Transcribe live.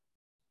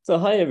So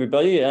hi,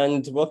 everybody,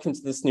 and welcome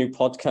to this new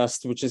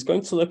podcast, which is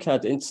going to look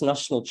at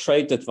international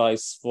trade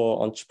advice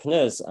for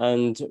entrepreneurs.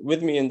 And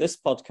with me in this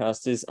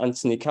podcast is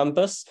Anthony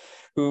Cambus,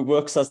 who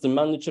works as the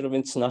manager of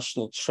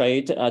international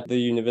trade at the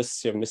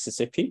University of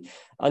Mississippi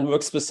and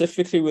works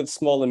specifically with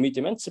small and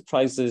medium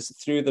enterprises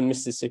through the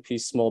Mississippi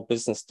Small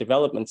Business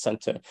Development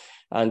Center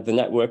and the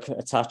network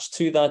attached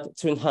to that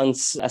to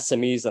enhance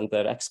SMEs and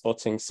their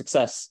exporting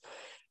success.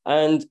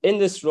 And in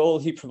this role,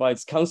 he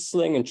provides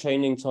counseling and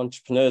training to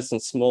entrepreneurs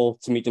and small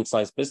to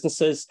medium-sized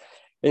businesses.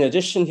 In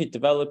addition, he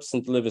develops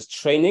and delivers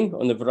training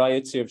on a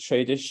variety of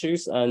trade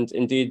issues. And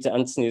indeed,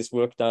 Anthony has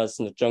worked as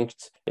an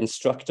adjunct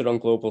instructor on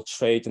global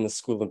trade in the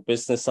School of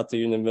Business at the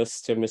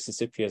University of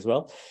Mississippi as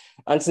well.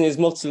 Anthony is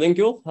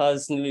multilingual,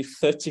 has nearly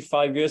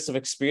 35 years of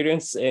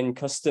experience in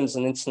customs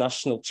and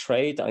international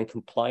trade and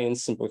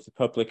compliance in both the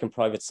public and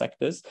private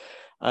sectors.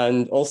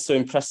 And also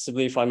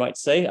impressively, if I might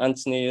say,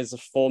 Anthony is a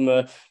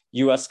former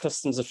US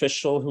customs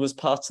official who was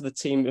part of the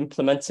team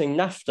implementing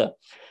NAFTA.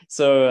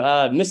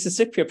 So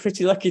Mississippi are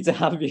pretty lucky to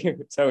have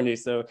you, Tony.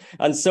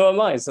 And so am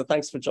I. So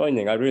thanks for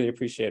joining. I really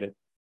appreciate it.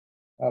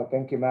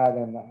 Thank you, Matt.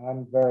 And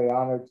I'm very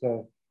honored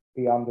to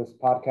be on this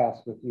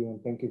podcast with you.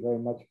 And thank you very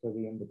much for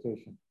the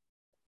invitation.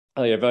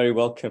 Oh, you're very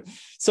welcome.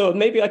 So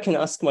maybe I can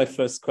ask my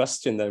first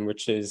question then,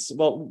 which is,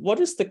 well, what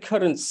is the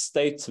current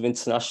state of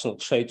international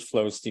trade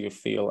flows, do you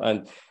feel?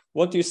 And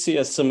what do you see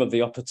as some of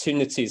the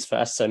opportunities for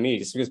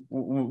SMEs? Because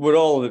we're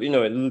all,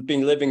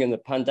 been living in a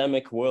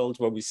pandemic world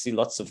where we see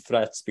lots of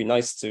threats. It'd be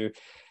nice to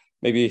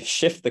maybe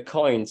shift the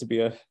coin to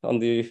be on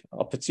the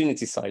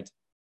opportunity side.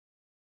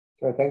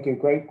 Sure, thank you.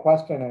 Great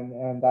question.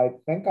 And I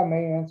think I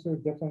may answer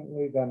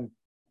differently than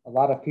a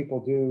lot of people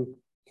do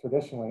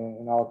traditionally,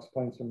 and I'll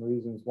explain some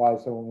reasons why.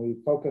 So when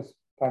we focus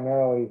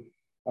primarily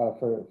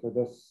for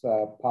this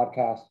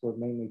podcast, we're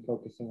mainly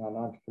focusing on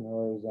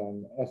entrepreneurs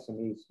and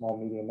SMEs, small,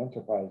 medium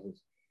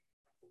enterprises.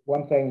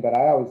 One thing that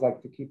I always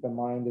like to keep in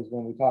mind is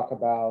when we talk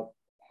about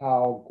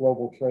how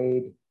global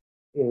trade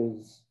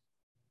is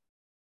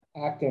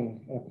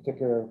acting in a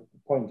particular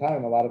point in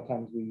time, a lot of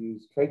times we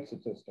use trade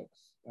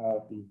statistics.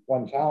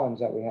 One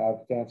challenge that we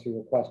have, to answer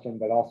your question,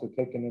 but also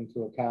taking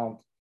into account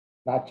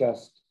not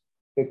just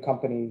big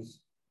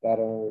companies that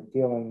are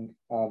dealing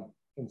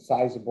in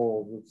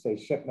sizable, let's say,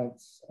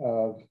 shipments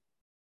of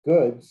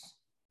goods.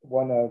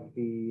 One of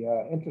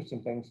the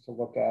interesting things to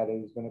look at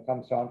is when it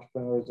comes to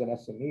entrepreneurs and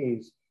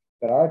SMEs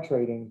that are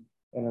trading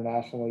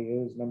internationally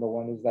is, number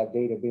one, is that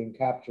data being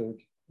captured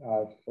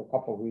for a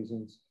couple of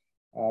reasons.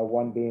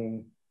 One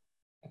being,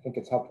 I think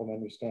it's helpful to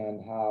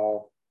understand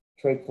how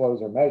trade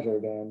flows are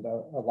measured, and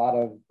a lot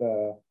of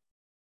the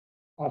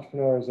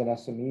entrepreneurs and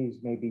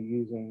SMEs may be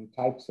using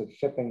types of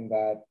shipping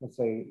that, let's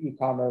say,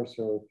 e-commerce,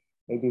 or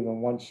maybe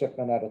even one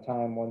shipment at a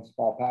time, one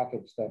small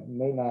package, that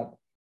may not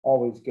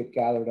always get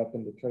gathered up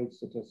into trade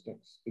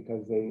statistics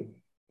because the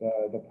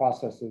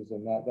processes,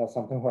 and that's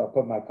something where I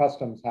put my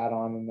customs hat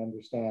on and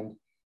understand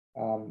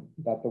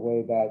that the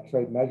way that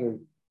trade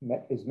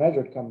is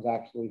measured comes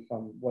actually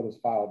from what is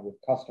filed with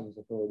customs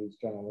authorities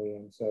generally.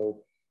 And so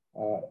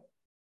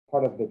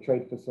part of the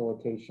trade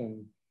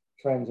facilitation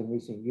trends in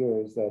recent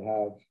years that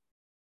have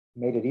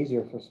made it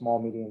easier for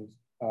small, medium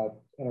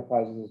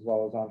enterprises as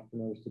well as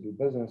entrepreneurs to do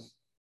business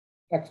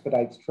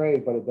expedites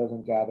trade, but it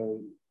doesn't gather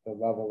the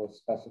level of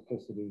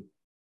specificity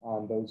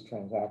on those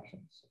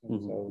transactions.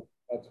 And so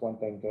that's one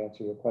thing to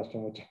answer your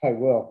question, which I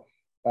will.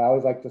 But I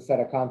always like to set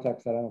a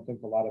context that I don't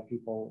think a lot of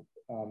people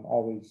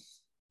always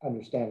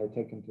understand or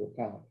take into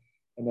account.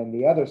 And then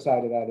the other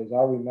side of that is,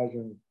 are we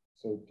measuring,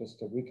 so just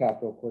to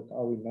recap real quick,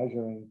 are we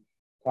measuring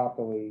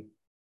properly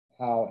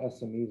how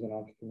SMEs and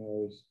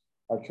entrepreneurs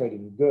are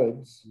trading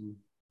goods,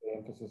 the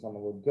emphasis on the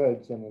word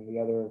goods. And then the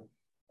other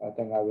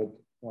thing I would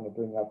want to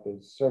bring up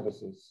is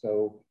services.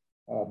 So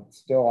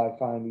still, I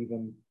find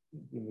even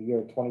in the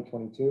year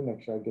 2022,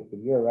 make sure I get the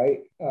year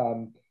right,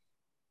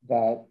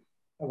 that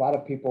a lot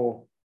of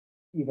people,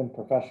 even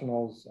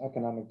professionals,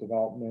 economic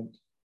development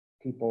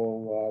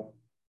people,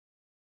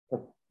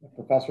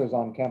 professors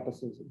on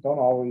campuses, don't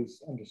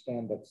always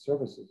understand that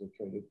services are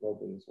traded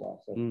globally as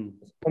well. So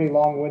it's a pretty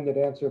long-winded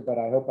answer, but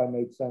I hope I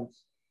made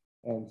sense.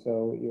 And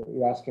so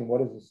you're asking,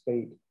 what is the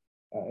state,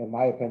 in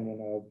my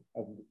opinion,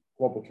 of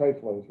global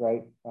trade flows,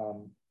 right?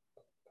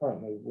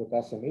 Currently with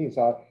SMEs,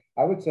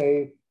 I would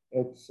say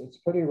it's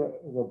pretty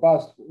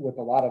robust with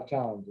a lot of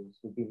challenges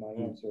would be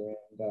my answer.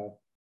 And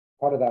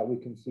part of that we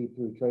can see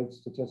through trade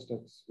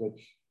statistics,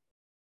 which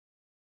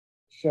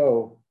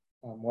show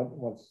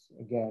once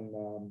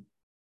again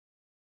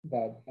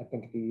that I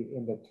think the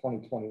end of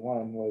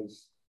 2021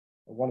 was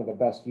one of the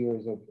best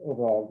years of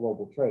overall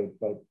global trade,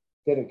 but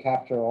did it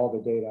capture all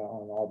the data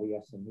on all the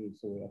SMEs?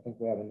 So I think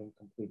we have an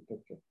incomplete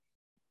picture.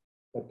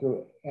 But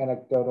through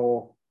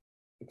anecdotal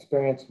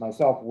experience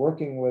myself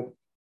working with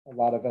a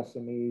lot of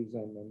SMEs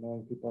and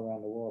knowing people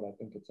around the world, I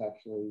think it's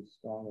actually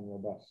strong and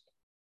robust.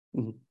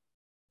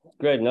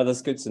 Great. No,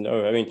 that's good to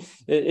know. I mean,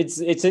 it's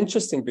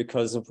interesting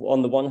because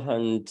on the one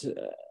hand,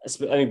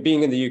 I mean,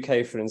 being in the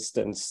UK, for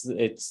instance,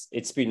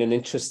 it's been an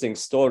interesting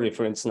story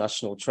for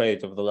international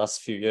trade over the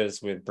last few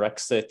years with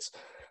Brexit,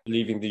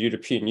 leaving the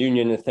European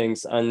Union and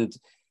things. And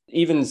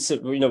even,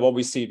 what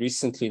we see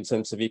recently in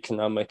terms of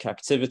economic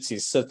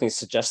activities, certainly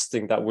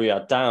suggesting that we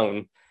are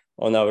down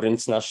on our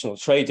international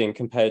trading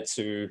compared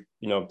to,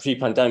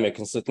 pre-pandemic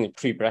and certainly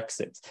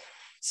pre-Brexit.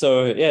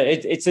 So yeah,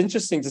 it's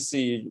interesting to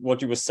see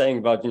what you were saying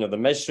about, the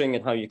measuring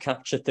and how you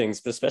capture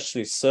things, but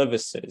especially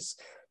services.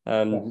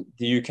 The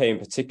UK in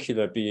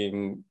particular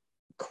being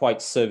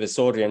quite service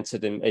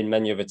oriented in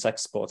many of its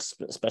exports,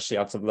 especially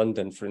out of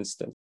London, for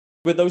instance.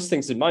 With those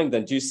things in mind,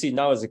 then, do you see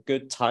now as a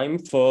good time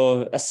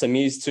for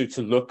SMEs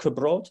to look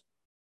abroad?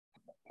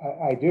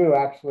 I do,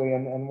 actually.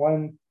 And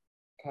one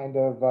kind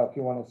of, if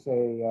you want to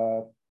say,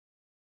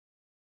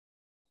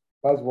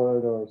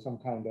 buzzword or some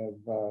kind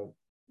of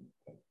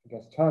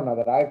term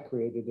that I've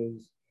created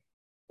is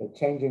the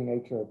changing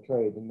nature of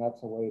trade. And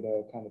that's a way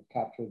to kind of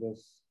capture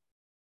this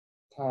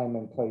time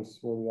and place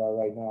where we are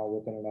right now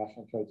with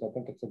international trade. So I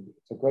think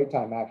it's a great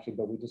time, actually,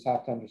 but we just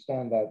have to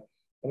understand that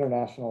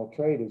international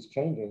trade is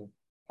changing.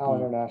 How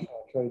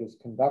international trade is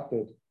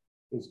conducted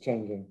is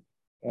changing.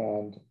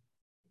 And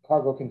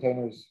cargo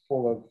containers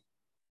full of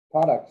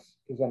products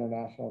is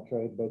international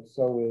trade, but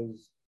so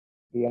is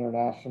the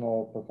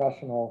international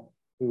professional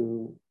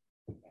who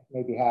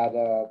maybe had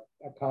a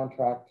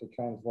contract to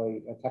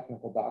translate a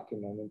technical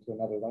document into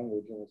another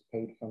language and was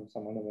paid from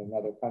someone in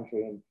another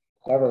country and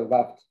never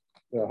left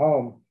their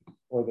home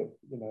or their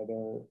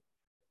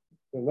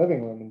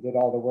living room and did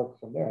all the work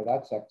from there.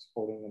 That's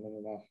exporting an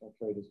international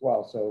trade as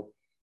well. So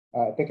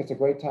I think it's a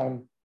great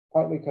time,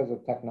 partly because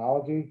of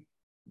technology,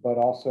 but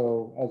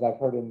also, as I've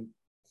heard in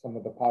some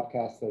of the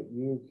podcasts that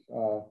you've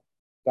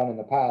done in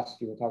the past,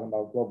 you were talking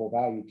about global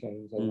value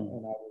chains,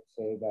 and I would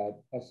say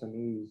that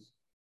SMEs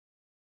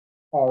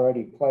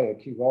already play a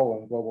key role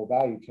in global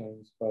value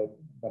chains, but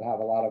have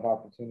a lot of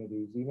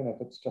opportunities, even if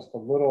it's just a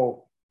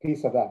little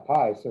piece of that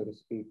pie, so to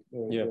speak.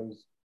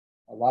 There's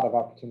a lot of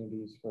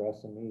opportunities for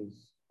SMEs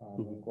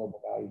in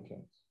global value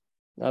chains.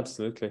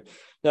 Absolutely.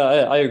 No,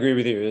 I agree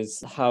with you.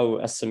 Is how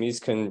SMEs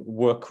can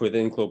work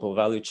within global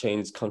value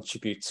chains,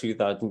 contribute to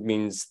that. It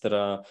means there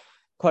are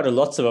quite a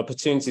lot of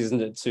opportunities to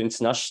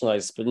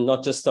internationalize, but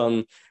not just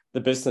on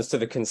the business to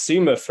the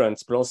consumer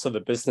front, but also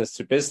the business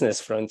to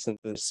business front and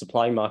the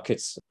supply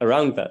markets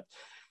around that.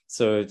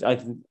 So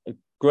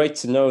great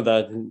to know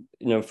that,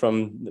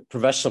 from the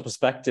professional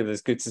perspective,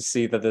 it's good to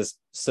see that there's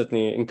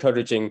certainly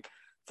encouraging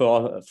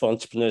for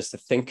entrepreneurs to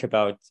think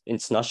about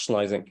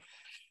internationalizing.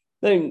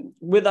 Then,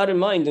 with that in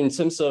mind, in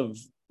terms of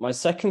my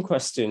second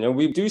question,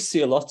 we do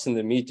see a lot in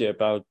the media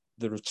about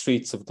the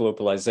retreat of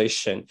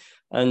globalization.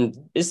 And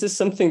is this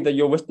something that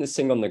you're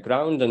witnessing on the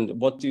ground? And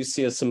what do you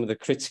see as some of the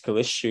critical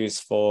issues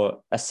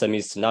for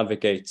SMEs to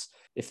navigate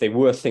if they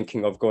were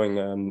thinking of going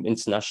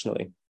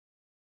internationally?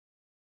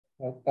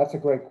 That's a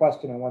great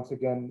question. And once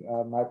again,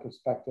 my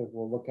perspective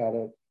will look at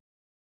it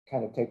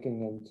kind of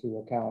taking into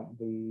account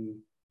the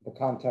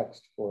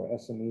context for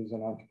SMEs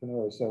and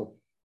entrepreneurs. So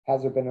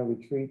has there been a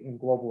retreat in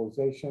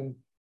globalization?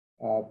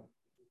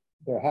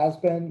 There has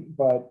been,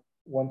 but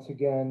once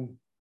again,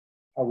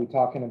 are we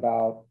talking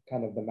about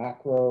kind of the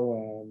macro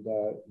and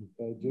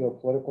the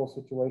geopolitical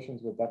situations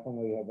would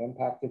definitely have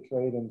impacted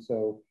trade? And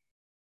so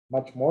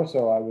much more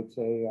so, I would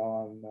say,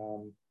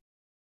 on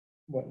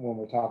when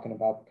we're talking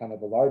about kind of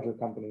the larger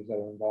companies that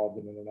are involved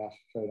in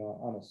international trade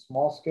on a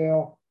small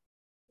scale,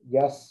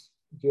 yes,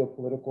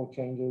 geopolitical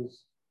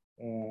changes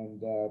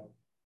and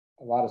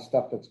a lot of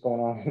stuff that's going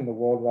on in the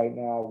world right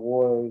now,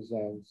 wars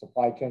and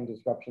supply chain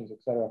disruptions,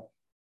 et cetera,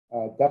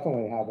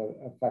 definitely have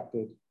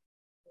affected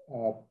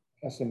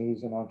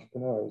SMEs and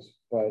entrepreneurs.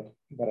 But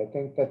I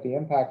think that the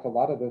impact, a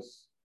lot of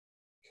this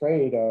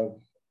trade of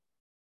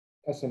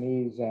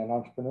SMEs and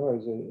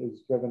entrepreneurs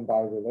is driven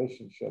by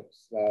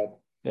relationships that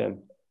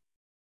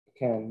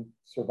can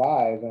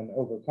survive and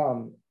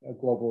overcome a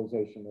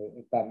globalization,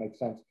 if that makes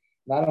sense.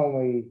 Not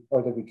only,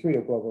 or the retreat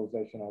of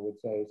globalization, I would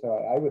say. So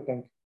I would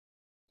think,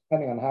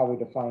 depending on how we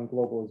define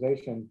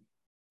globalization,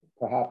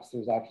 perhaps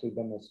there's actually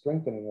been a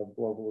strengthening of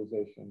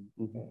globalization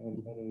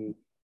in many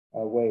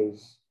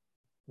ways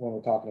when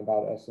we're talking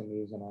about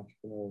SMEs and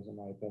entrepreneurs, in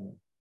my opinion.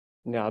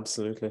 Yeah,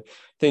 absolutely.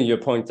 I think your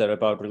point there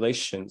about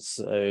relations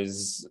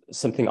is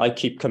something I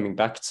keep coming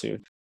back to.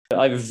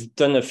 I've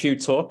done a few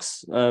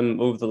talks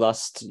over the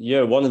last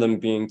year, one of them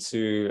being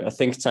to a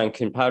think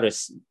tank in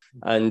Paris,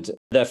 and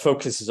their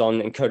focus is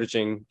on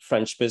encouraging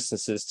French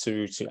businesses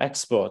to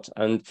export.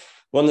 And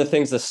one of the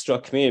things that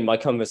struck me in my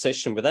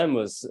conversation with them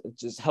was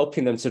just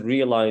helping them to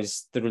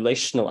realize the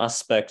relational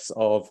aspects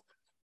of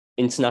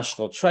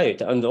international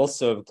trade and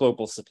also of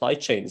global supply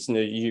chains.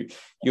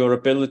 Your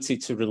ability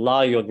to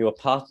rely on your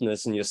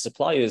partners and your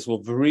suppliers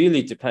will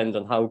really depend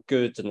on how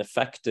good and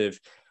effective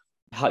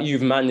how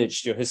you've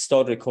managed your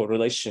historical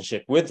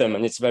relationship with them.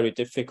 And it's very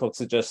difficult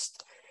to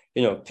just,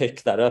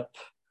 pick that up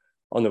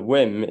on a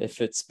whim if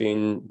it's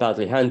been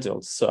badly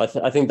handled. So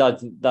I think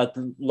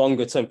that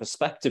longer term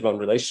perspective on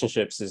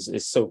relationships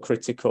is so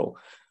critical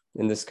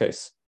in this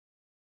case.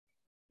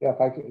 Yeah,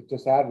 if I could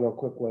just add real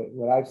quick,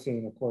 what I've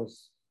seen, of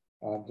course,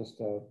 just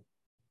to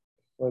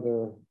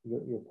further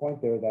your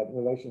point there, that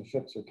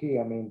relationships are key.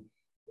 I mean,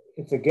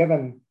 it's a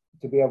given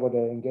to be able to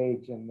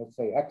engage in, let's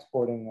say,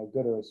 exporting a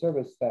good or a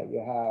service, that you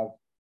have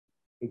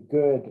a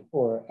good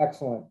or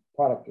excellent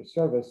product or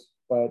service.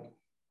 But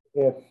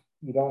if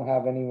you don't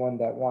have anyone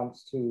that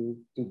wants to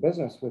do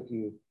business with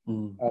you,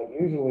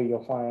 usually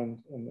you'll find,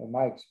 in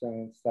my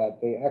experience, that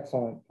the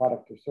excellent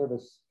product or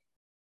service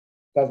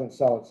doesn't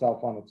sell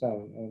itself on its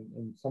own.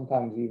 And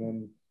sometimes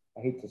even,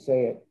 I hate to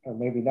say it, or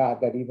maybe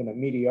not, that even a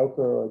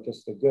mediocre or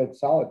just a good,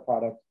 solid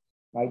product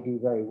might do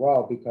very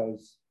well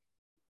because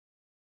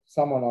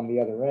someone on the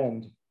other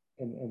end,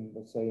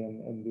 let's say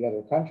in the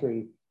other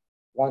country,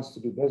 wants to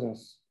do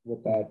business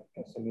with that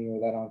SME or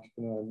that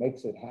entrepreneur,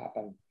 makes it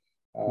happen.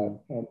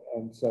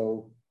 And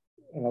so,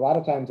 and a lot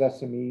of times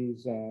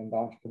SMEs and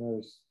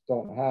entrepreneurs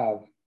don't have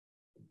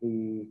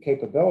the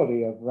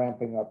capability of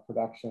ramping up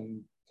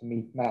production to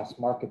meet mass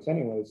markets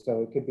anyway.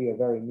 So it could be a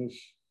very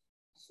niche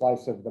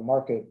slice of the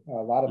market, a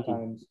lot of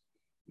times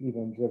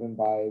even driven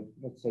by,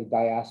 let's say,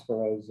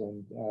 diasporas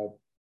and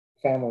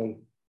family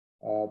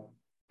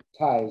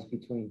ties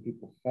between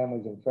people,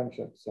 families and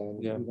friendships.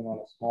 And even on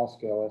a small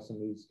scale,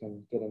 SMEs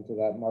can get into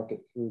that market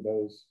through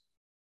those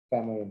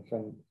family and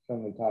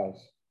friendly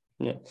ties.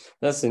 Yeah,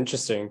 that's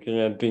interesting.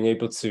 Being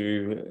able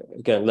to,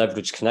 again,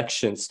 leverage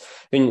connections.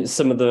 I mean,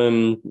 some of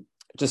them,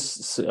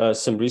 just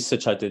some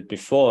research I did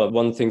before,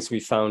 one of the things we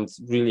found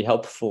really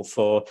helpful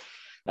for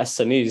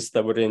SMEs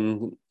that were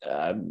in,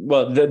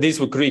 these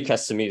were Greek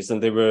SMEs,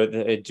 and they were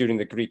during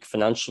the Greek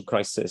financial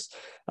crisis.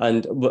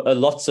 And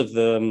lots of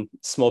the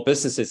small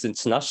businesses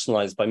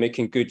internationalized by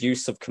making good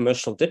use of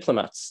commercial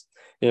diplomats,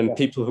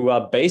 people who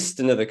are based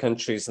in other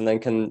countries and then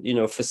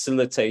can,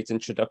 facilitate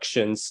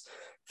introductions,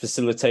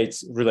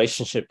 facilitate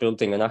relationship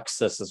building and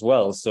access as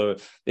well. So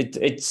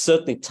it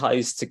certainly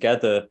ties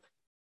together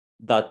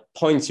that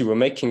point you were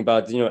making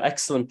about,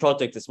 excellent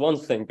product is one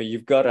thing, but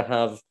you've got to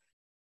have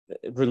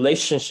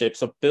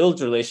relationships or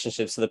build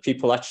relationships so that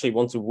people actually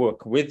want to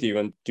work with you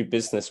and do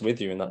business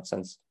with you in that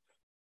sense.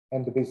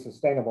 And to be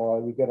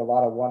sustainable, we get a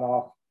lot of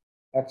one-off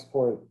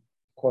export,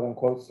 quote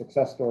unquote,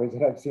 success stories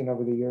that I've seen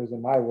over the years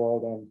in my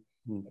world.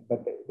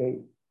 But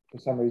they for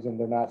some reason,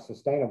 they're not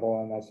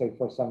sustainable. And I say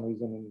for some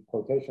reason in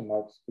quotation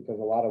marks, because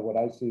a lot of what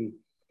I see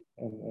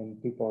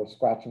and people are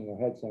scratching their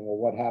heads saying, well,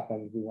 what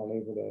happened? We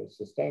weren't able to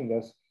sustain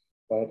this.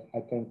 But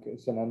I think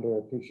it's an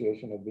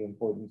underappreciation of the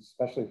importance,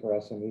 especially for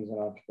SMEs and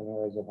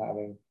entrepreneurs, of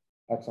having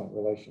excellent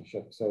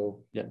relationships.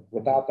 So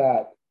without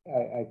that,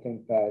 I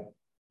think that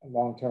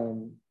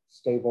long-term,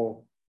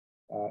 stable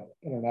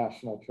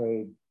international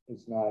trade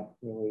is not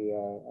really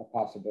a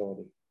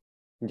possibility.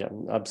 Yeah,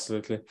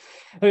 absolutely.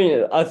 I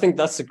mean, I think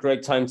that's a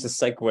great time to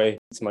segue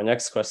to my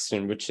next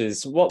question, which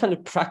is what kind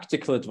of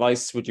practical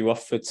advice would you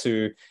offer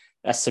to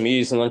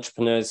SMEs and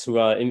entrepreneurs who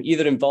are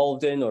either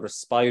involved in or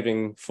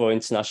aspiring for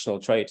international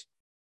trade?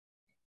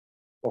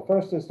 Well,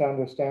 first is to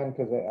understand,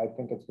 because I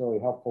think it's really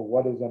helpful,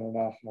 what is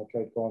international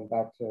trade, going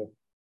back to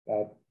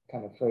that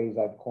kind of phrase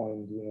I've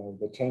coined,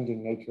 the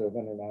changing nature of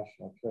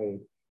international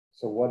trade.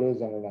 So what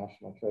is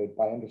international trade?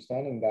 By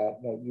understanding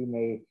that you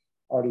may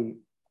already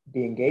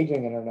be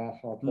engaging in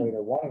international trade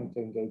or wanting to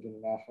engage in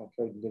international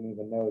trade and didn't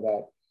even know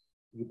that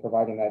you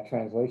providing that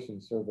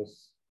translation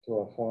service to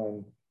a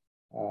foreign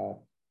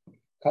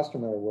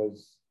customer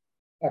was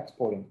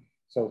exporting.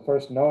 So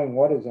first, knowing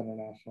what is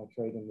international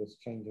trade in this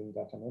changing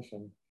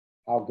definition,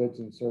 how goods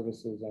and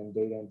services and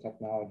data and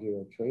technology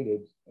are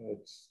traded.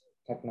 It's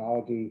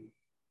technology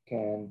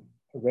can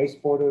erase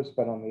borders,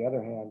 but on the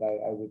other hand,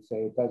 I would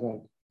say it doesn't,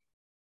 in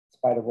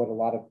spite of what a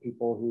lot of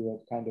people who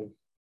have kind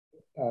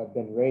of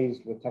been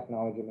raised with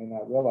technology may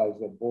not realize,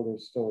 that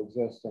borders still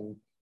exist. And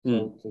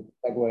so to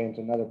segue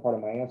into another part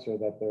of my answer,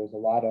 that there's a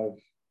lot of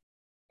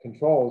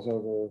controls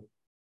over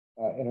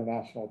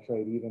international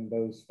trade, even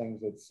those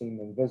things that seem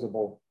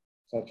invisible,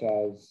 such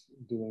as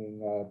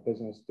doing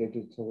business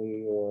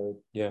digitally or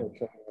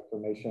trading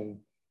information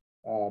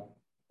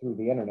through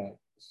the internet.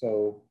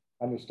 So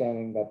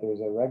understanding that there's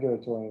a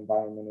regulatory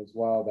environment as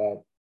well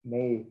that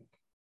may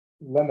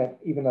limit,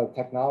 even though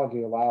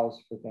technology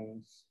allows for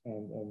things.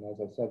 And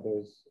as I said,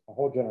 there's a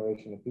whole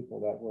generation of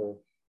people that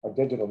are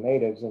digital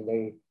natives, and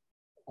they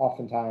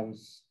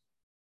oftentimes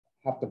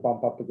have to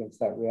bump up against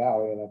that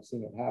reality. And I've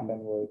seen it happen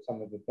where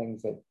some of the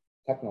things that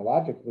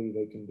technologically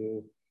they can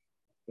do,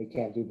 they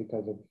can't do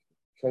because of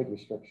trade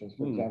restrictions.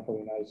 For example,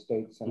 the United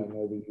States, and I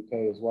know the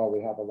UK as well,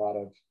 we have a lot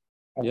of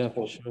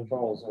export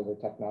controls over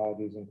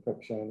technologies,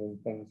 encryption, and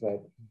things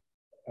that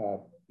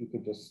you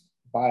could just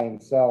buy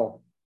and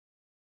sell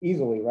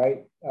easily,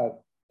 right,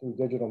 through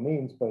digital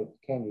means, but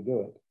can you do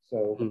it?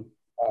 So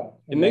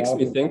it makes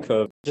me think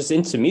of just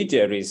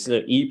intermediaries,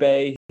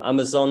 eBay,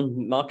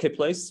 Amazon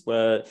Marketplace,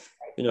 where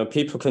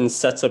people can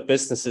set up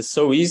businesses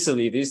so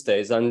easily these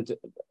days and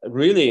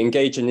really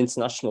engage in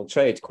international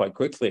trade quite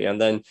quickly,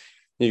 and then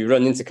you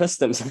run into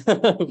customs,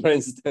 for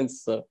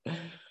instance. So.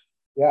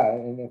 Yeah,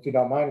 and if you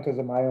don't mind, because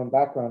of my own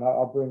background,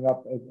 I'll bring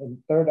up, and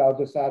third, I'll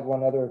just add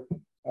one other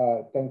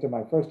thing to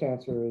my first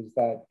answer, is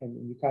that,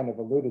 and you kind of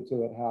alluded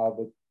to it,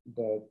 how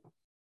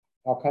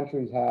how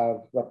countries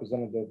have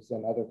representatives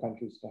in other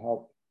countries to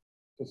help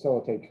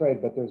facilitate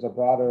trade, but there's a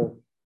broader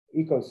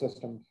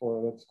ecosystem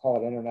for, let's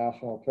call it,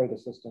 international trade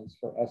assistance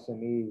for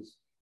SMEs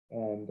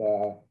and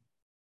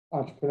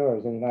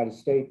entrepreneurs. In the United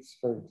States,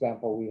 for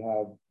example, we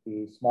have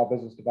the Small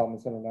Business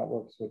Development Center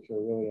networks, which are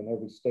really in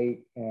every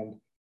state, and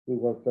we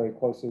work very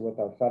closely with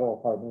our federal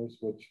partners,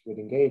 which would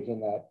engage in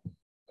that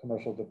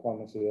commercial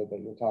diplomacy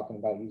that you're talking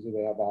about. Usually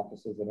they have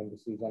offices and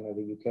embassies. I know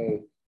the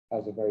UK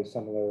has a very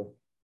similar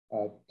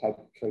type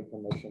of trade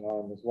promotion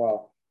arm as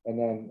well. And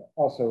then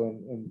also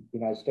in the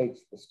United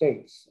States, the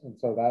states. And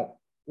so that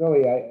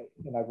really,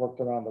 I've worked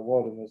around the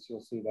world in this,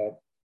 you'll see that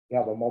you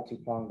have a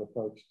multi-pronged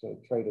approach to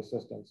trade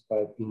assistance,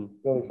 but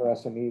really for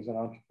SMEs and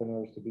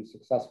entrepreneurs to be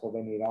successful,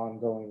 they need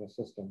ongoing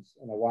assistance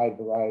in a wide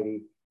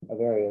variety of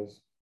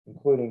areas,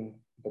 including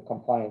the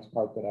compliance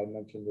part that I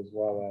mentioned, as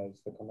well as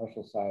the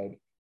commercial side.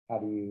 How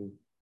do you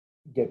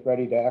get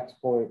ready to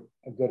export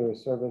a good or a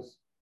service,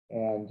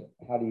 and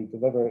how do you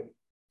deliver it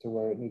to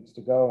where it needs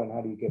to go, and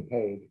how do you get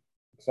paid,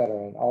 et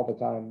cetera. And all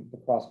the time, the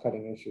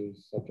cross-cutting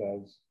issues such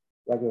as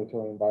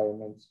regulatory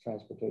environments,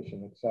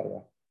 transportation, et cetera.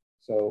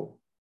 So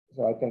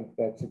I think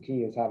that's the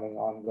key, is having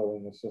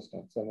ongoing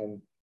assistance. And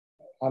then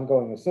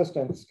ongoing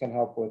assistance can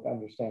help with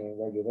understanding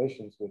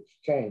regulations which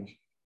change.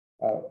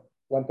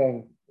 One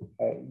thing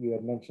you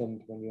had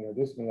mentioned when you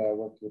introduced me, I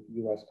worked with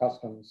US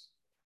Customs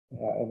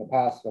in the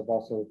past. I've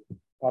also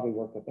probably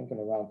worked, I think, in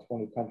around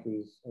 20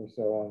 countries or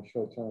so on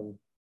short-term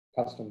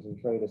customs and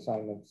trade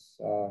assignments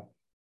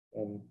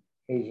in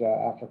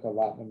Asia, Africa,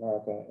 Latin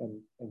America.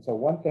 And so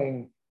one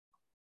thing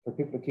for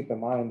people to keep in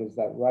mind is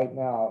that right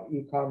now,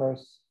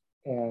 e-commerce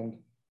and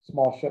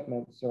small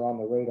shipments are on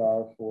the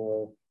radar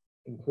for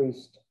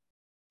increased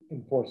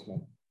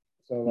enforcement.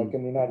 So like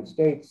in the United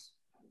States,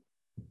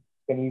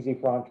 it's been easy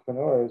for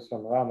entrepreneurs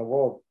from around the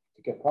world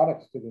to get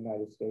products to the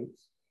United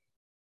States,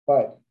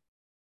 but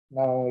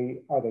not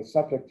only are they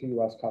subject to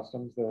US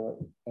Customs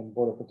and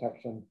border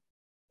protection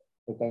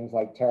for things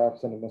like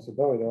tariffs and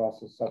admissibility, they're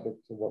also subject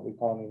to what we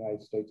call in the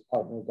United States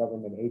partner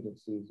government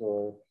agencies,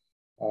 or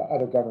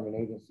other government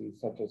agencies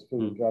such as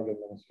Food and Drug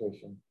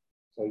Administration.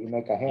 So you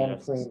make a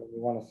hand cream and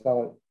you want to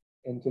sell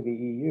it into the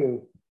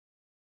EU,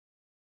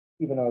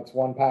 even though it's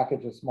one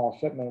package, a small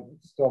shipment,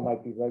 it still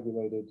might be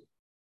regulated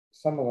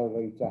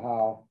similarly to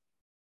how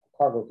a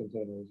cargo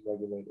container is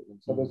regulated. And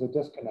so there's a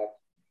disconnect.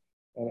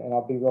 And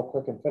I'll be real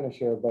quick and finish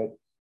here. But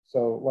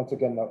so once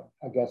again,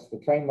 I guess the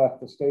train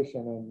left the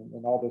station,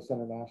 and all this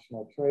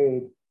international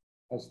trade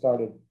has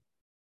started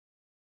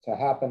to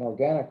happen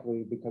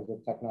organically because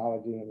of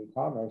technology and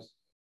e-commerce.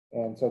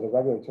 And so the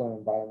regulatory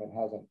environment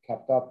hasn't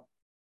kept up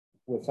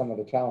with some of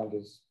the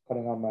challenges.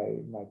 Putting on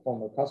my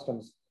former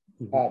customs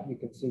hat, you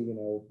can see,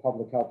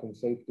 public health and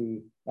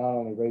safety, not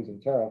only raising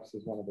tariffs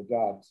is one of the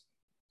jobs.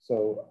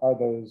 So are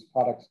those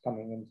products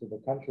coming into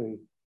the country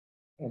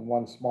in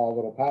one small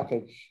little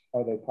package,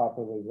 are they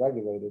properly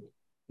regulated?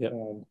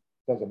 And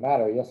does it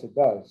matter? Yes, it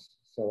does.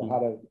 So how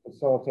to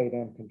facilitate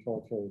and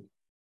control trade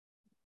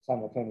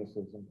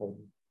simultaneously is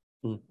important.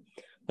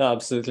 No,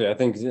 absolutely. I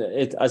think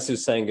as you're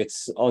saying,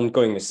 it's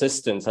ongoing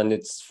assistance, and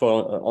it's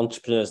for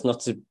entrepreneurs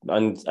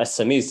and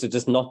SMEs to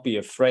just not be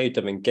afraid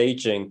of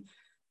engaging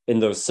in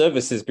those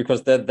services,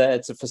 because they're there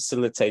to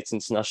facilitate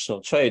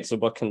international trade. So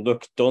what can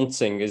look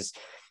daunting is,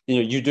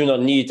 you do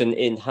not need an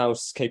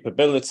in-house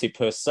capability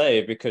per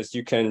se, because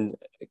you can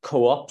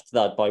co-opt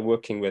that by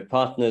working with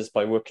partners,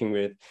 by working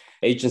with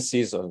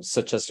agencies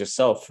such as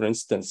yourself, for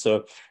instance.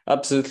 So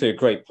absolutely a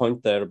great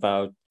point there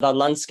about that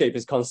landscape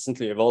is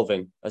constantly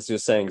evolving, as you're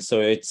saying.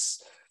 So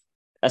it's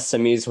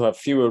SMEs who have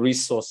fewer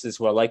resources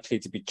who are likely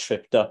to be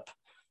tripped up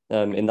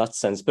in that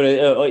sense. But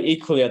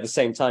equally at the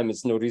same time,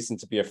 it's no reason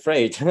to be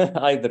afraid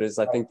either, is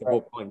I think the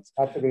whole point.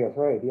 Not to be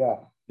afraid, yeah.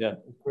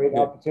 Great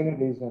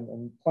opportunities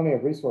and plenty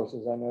of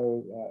resources. I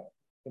know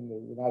in the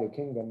United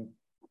Kingdom,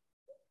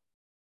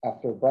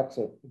 after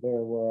Brexit, there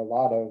were a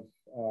lot of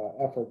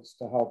efforts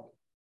to help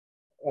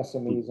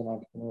SMEs and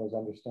entrepreneurs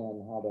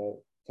understand how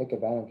to take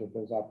advantage of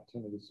those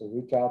opportunities. So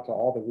reach out to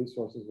all the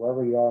resources.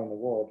 Wherever you are in the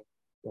world,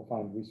 you'll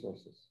find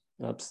resources.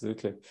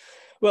 Absolutely.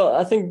 Well,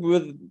 I think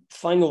with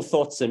final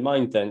thoughts in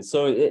mind then,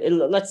 so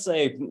let's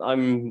say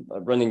I'm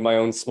running my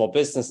own small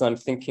business and I'm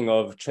thinking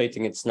of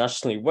trading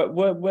internationally.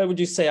 Where would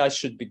you say I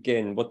should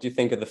begin? What do you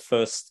think are the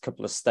first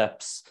couple of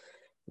steps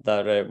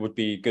that would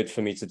be good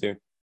for me to do?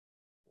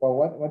 Well,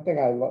 one thing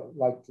I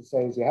like to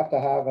say is you have to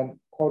have an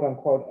quote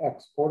unquote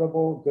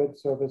exportable good,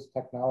 service,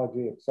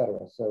 technology, et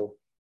cetera. So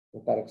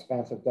with that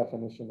expansive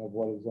definition of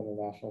what is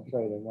international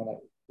trade. And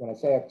when I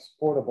say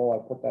exportable,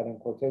 I put that in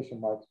quotation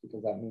marks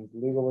because that means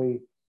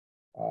legally,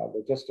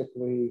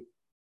 logistically,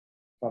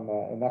 from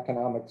an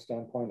economic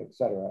standpoint, et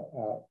cetera.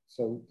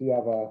 So do you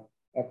have a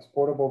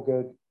exportable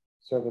good,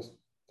 service,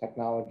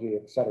 technology,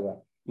 et cetera?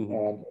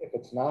 And if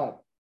it's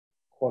not,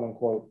 quote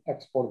unquote,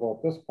 exportable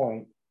at this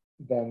point,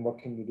 then what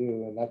can you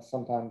do? And that's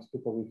sometimes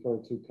people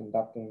refer to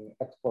conducting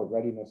export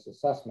readiness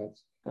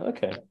assessments.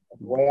 Okay.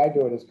 The way I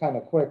do it is kind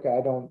of quick.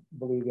 I don't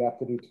believe you have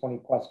to do 20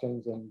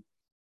 questions and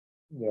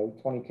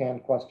 20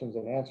 canned questions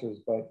and answers,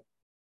 but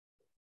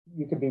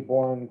you could be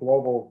born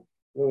global,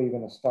 really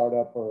even a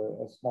startup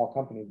or a small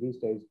company these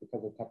days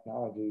because of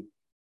technology.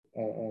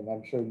 and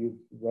I'm sure you've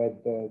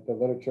read the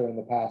literature in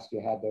the past.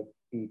 You had to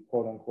be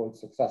quote unquote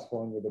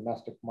successful in your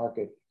domestic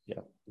market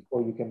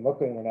before you can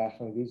look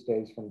internationally. These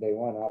days, from day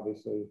one,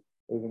 obviously,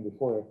 or even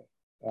before,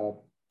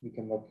 you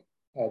can look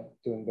at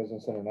doing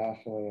business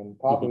internationally, and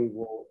probably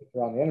will, if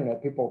you're on the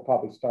internet, people will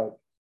probably start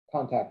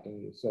contacting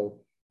you. So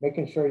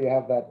making sure you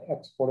have that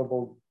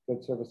exportable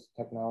good service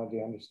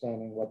technology,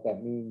 understanding what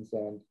that means,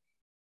 and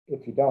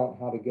if you don't,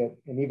 how to get,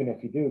 and even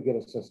if you do, get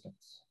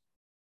assistance.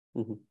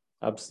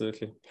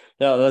 Absolutely.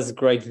 Yeah, that's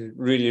great.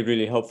 Really,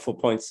 really helpful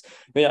points.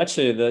 I mean,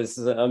 actually, there's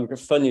a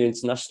funny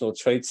international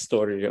trade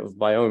story of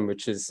my own,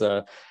 which is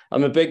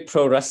I'm a big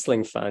pro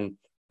wrestling fan.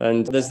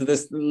 And there's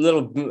this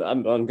little,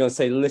 I'm going to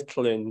say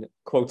little in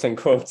quote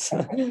unquote,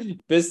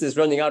 business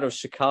running out of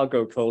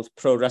Chicago called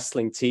Pro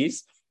Wrestling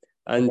Tees.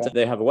 And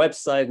they have a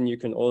website, and you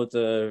can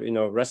order,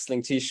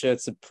 wrestling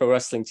T-shirts and pro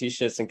wrestling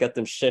T-shirts and get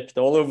them shipped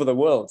all over the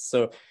world.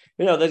 So,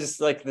 they're just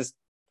like this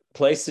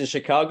place in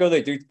Chicago.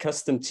 They do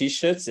custom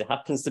T-shirts. It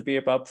happens to be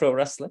about pro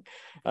wrestling,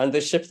 and they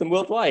ship them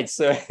worldwide.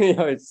 So,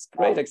 it's a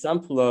great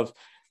example of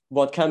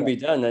what can be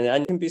done, and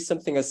it can be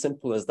something as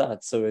simple as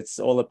that. So it's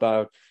all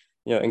about,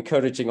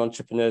 encouraging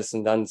entrepreneurs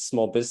and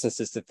small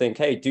businesses to think,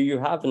 hey, do you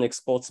have an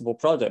exportable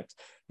product?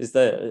 Is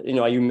there,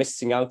 are you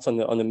missing out on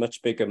a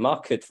much bigger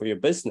market for your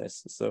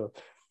business? So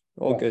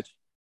all good.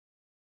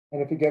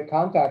 And if you get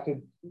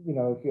contacted,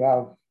 if you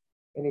have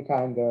any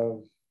kind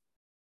of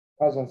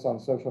presence on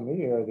social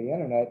media or the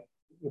internet,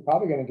 you're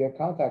probably going to get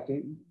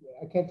contacted.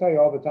 I can't tell you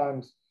all the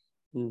times.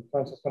 For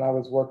instance, when I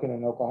was working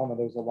in Oklahoma,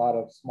 there's a lot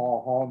of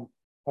small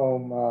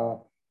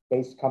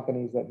home-based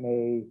companies that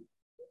may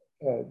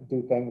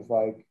do things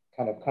like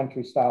kind of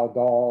country style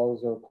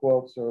dolls or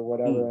quilts or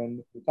whatever.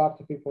 And if you talk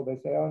to people, they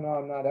say, oh, no,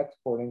 I'm not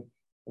exporting.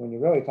 And when you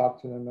really talk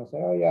to them, they'll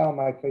say, oh, yeah, on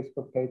my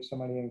Facebook page,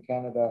 somebody in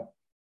Canada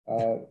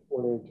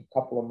ordered a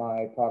couple of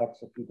my products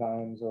a few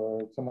times,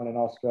 or someone in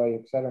Australia,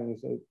 et cetera. And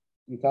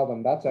you tell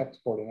them that's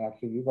exporting.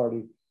 Actually, you've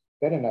already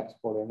been an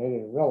exporter, and they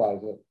didn't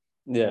realize it.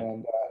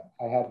 And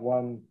I had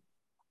one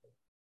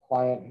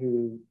client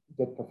who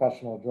did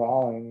professional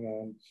drawing,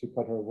 and she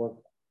put her work,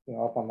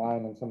 up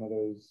online on some of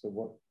those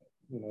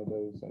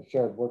those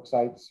shared work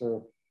sites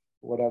or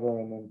whatever.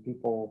 And then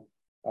people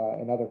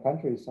in other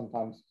countries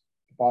sometimes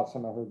bought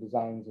some of her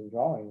designs and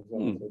drawings,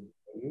 and said,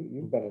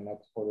 you've been an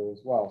exporter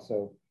as well.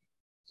 So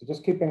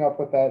just keeping up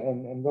with that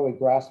and really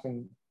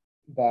grasping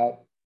that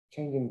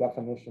changing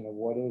definition of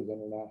what is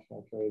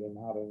international trade and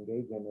how to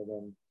engage in it,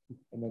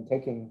 and then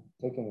taking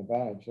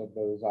advantage of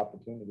those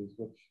opportunities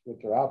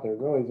which are out there. It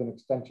really is an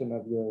extension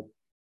of your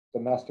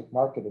domestic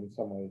market in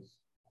some ways,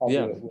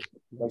 albeit with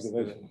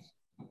regulations.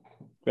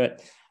 Great.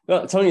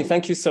 Well, Tony,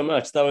 thank you so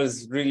much. That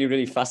was really,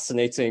 really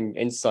fascinating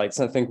insights.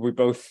 I think we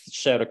both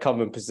share a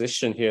common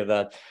position here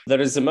that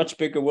there is a much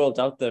bigger world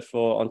out there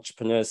for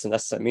entrepreneurs and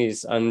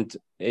SMEs, and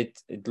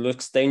it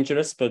looks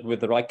dangerous, but with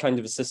the right kind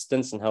of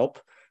assistance and help,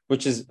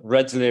 which is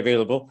readily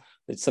available,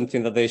 it's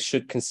something that they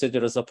should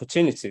consider as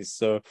opportunities.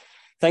 So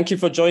thank you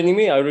for joining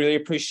me. I really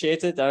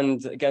appreciate it.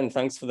 And again,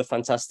 thanks for the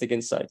fantastic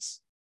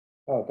insights.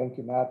 Oh, thank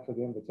you, Matt, for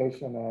the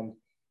invitation. And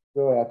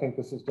really, I think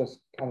this is just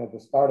kind of the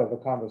start of a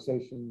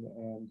conversation,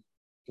 and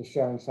just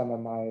sharing some of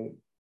my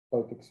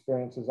both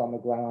experiences on the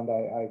ground.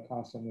 I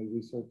constantly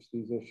research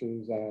these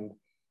issues and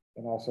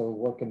also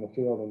work in the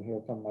field and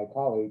hear from my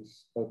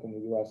colleagues, both in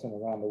the US and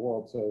around the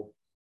world. So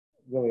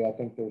really, I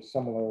think there's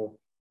similar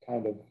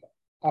kind of,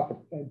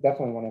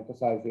 definitely want to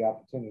emphasize the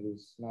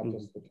opportunities, not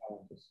just the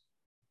challenges.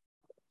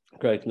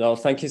 Great. No,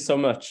 thank you so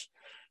much.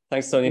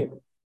 Thanks, Tony.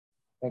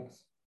 Thanks.